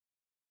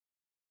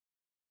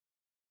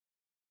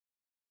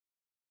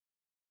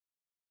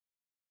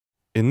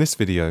In this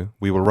video,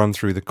 we will run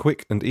through the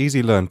quick and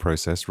easy learn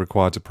process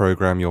required to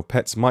program your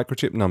pet's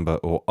microchip number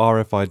or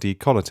RFID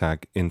collar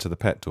tag into the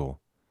pet door.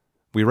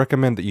 We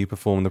recommend that you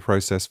perform the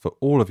process for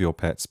all of your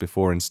pets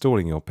before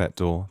installing your pet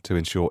door to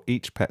ensure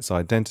each pet's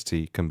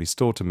identity can be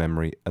stored to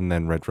memory and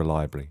then read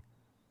reliably.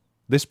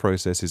 This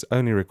process is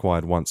only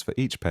required once for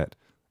each pet,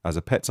 as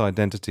a pet's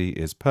identity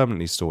is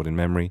permanently stored in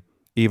memory,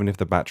 even if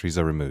the batteries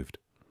are removed.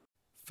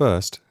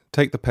 First,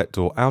 take the pet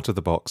door out of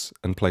the box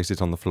and place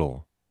it on the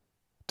floor.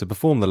 To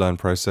perform the learn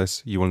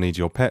process, you will need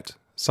your pet,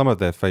 some of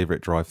their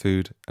favourite dry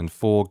food, and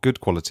 4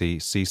 good quality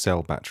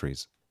C-cell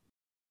batteries.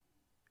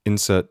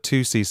 Insert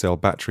 2 C-cell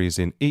batteries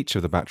in each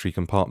of the battery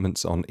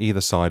compartments on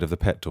either side of the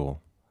pet door.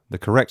 The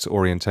correct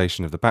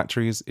orientation of the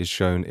batteries is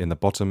shown in the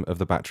bottom of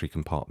the battery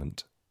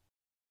compartment.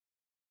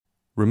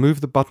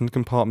 Remove the button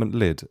compartment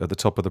lid at the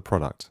top of the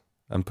product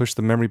and push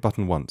the memory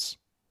button once.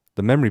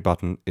 The memory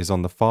button is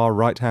on the far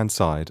right-hand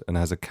side and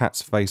has a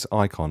cat's face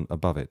icon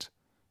above it.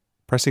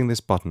 Pressing this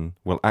button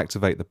will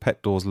activate the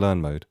pet door's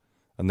learn mode,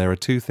 and there are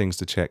 2 things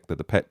to check that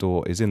the pet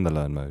door is in the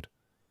learn mode.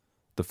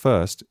 The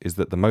first is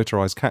that the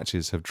motorized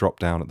catches have dropped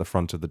down at the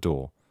front of the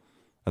door,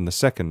 and the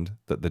second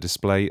that the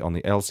display on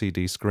the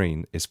LCD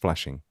screen is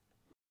flashing.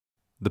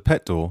 The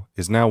pet door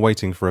is now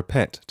waiting for a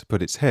pet to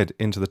put its head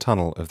into the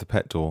tunnel of the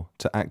pet door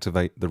to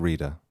activate the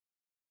reader.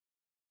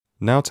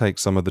 Now take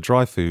some of the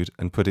dry food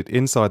and put it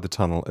inside the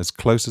tunnel as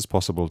close as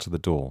possible to the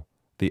door.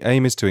 The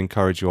aim is to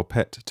encourage your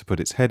pet to put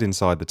its head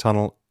inside the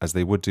tunnel as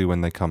they would do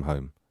when they come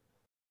home.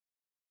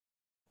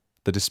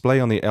 The display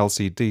on the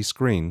LCD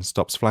screen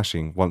stops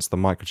flashing once the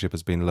microchip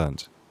has been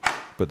learnt,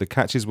 but the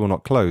catches will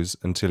not close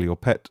until your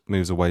pet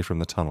moves away from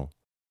the tunnel.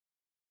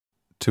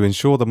 To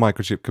ensure the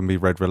microchip can be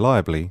read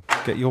reliably,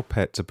 get your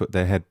pet to put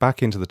their head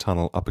back into the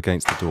tunnel up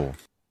against the door.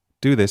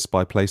 Do this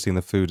by placing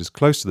the food as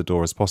close to the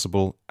door as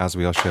possible, as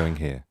we are showing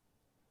here.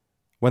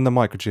 When the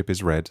microchip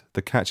is read,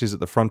 the catches at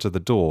the front of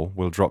the door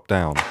will drop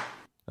down,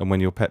 and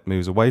when your pet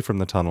moves away from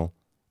the tunnel,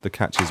 the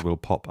catches will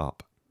pop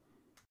up.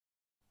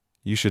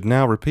 You should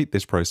now repeat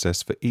this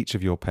process for each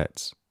of your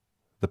pets.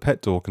 The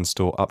pet door can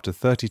store up to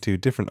 32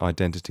 different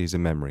identities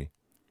in memory.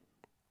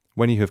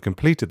 When you have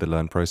completed the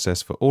learn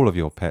process for all of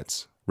your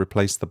pets,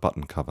 replace the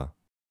button cover.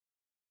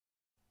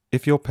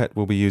 If your pet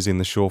will be using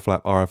the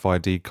SureFlap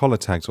RFID collar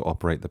tag to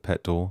operate the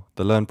pet door,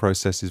 the learn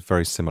process is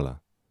very similar.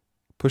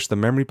 Push the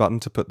memory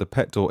button to put the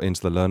pet door into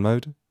the learn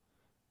mode.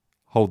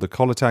 Hold the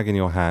collar tag in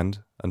your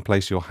hand and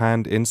place your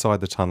hand inside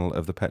the tunnel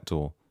of the pet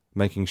door,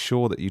 making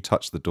sure that you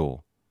touch the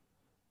door.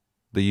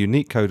 The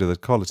unique code of the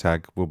collar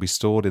tag will be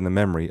stored in the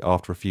memory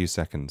after a few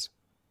seconds.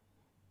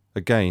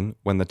 Again,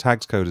 when the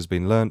tag's code has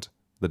been learnt,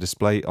 the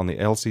display on the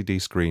LCD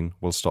screen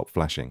will stop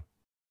flashing.